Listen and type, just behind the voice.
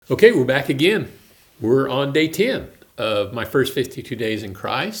Okay, we're back again. We're on day 10 of my first 52 days in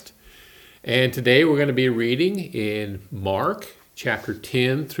Christ. And today we're going to be reading in Mark chapter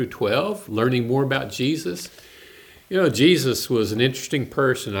 10 through 12, learning more about Jesus. You know, Jesus was an interesting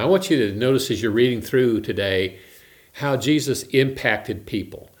person. I want you to notice as you're reading through today how Jesus impacted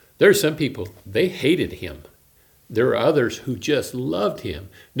people. There are some people, they hated him. There are others who just loved him.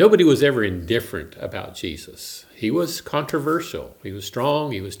 Nobody was ever indifferent about Jesus. He was controversial. He was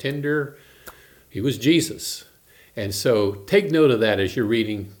strong. He was tender. He was Jesus. And so take note of that as you're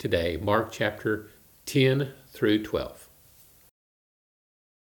reading today, Mark chapter 10 through 12.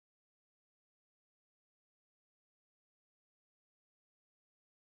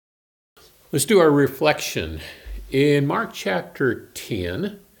 Let's do our reflection. In Mark chapter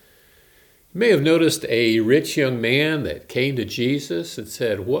 10, you may have noticed a rich young man that came to Jesus and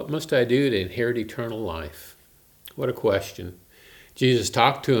said, "What must I do to inherit eternal life?" What a question. Jesus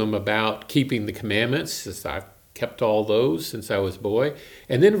talked to him about keeping the commandments, says, "I've kept all those since I was a boy."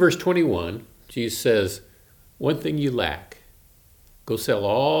 And then verse 21, Jesus says, "One thing you lack. Go sell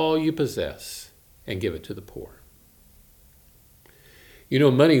all you possess and give it to the poor." You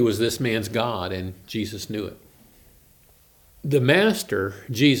know, money was this man's God, and Jesus knew it. The Master,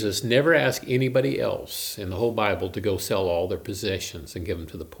 Jesus, never asked anybody else in the whole Bible to go sell all their possessions and give them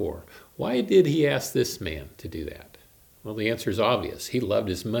to the poor. Why did he ask this man to do that? Well, the answer is obvious. He loved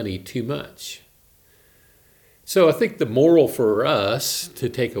his money too much. So I think the moral for us to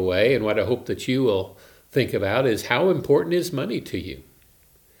take away, and what I hope that you will think about, is how important is money to you?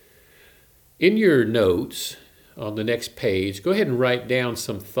 In your notes, on the next page, go ahead and write down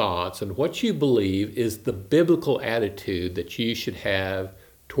some thoughts on what you believe is the biblical attitude that you should have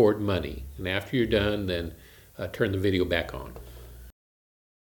toward money. And after you're done, then turn the video back on.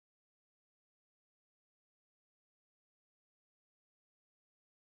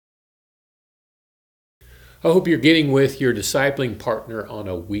 I hope you're getting with your discipling partner on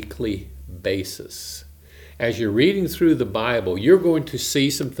a weekly basis. As you're reading through the Bible, you're going to see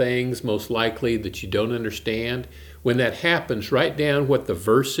some things most likely that you don't understand. When that happens, write down what the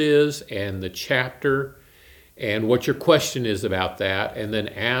verse is and the chapter and what your question is about that, and then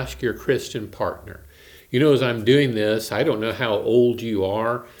ask your Christian partner. You know, as I'm doing this, I don't know how old you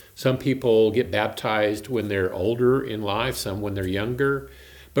are. Some people get baptized when they're older in life, some when they're younger.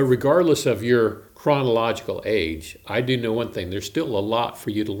 But regardless of your chronological age, I do know one thing: there's still a lot for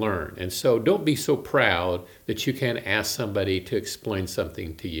you to learn. And so don't be so proud that you can't ask somebody to explain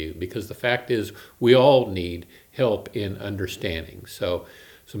something to you, because the fact is we all need help in understanding. So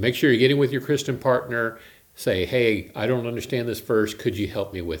make sure you're getting with your Christian partner. Say, "Hey, I don't understand this verse. Could you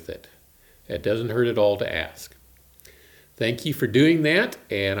help me with it?" It doesn't hurt at all to ask. Thank you for doing that,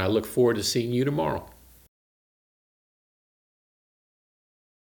 and I look forward to seeing you tomorrow.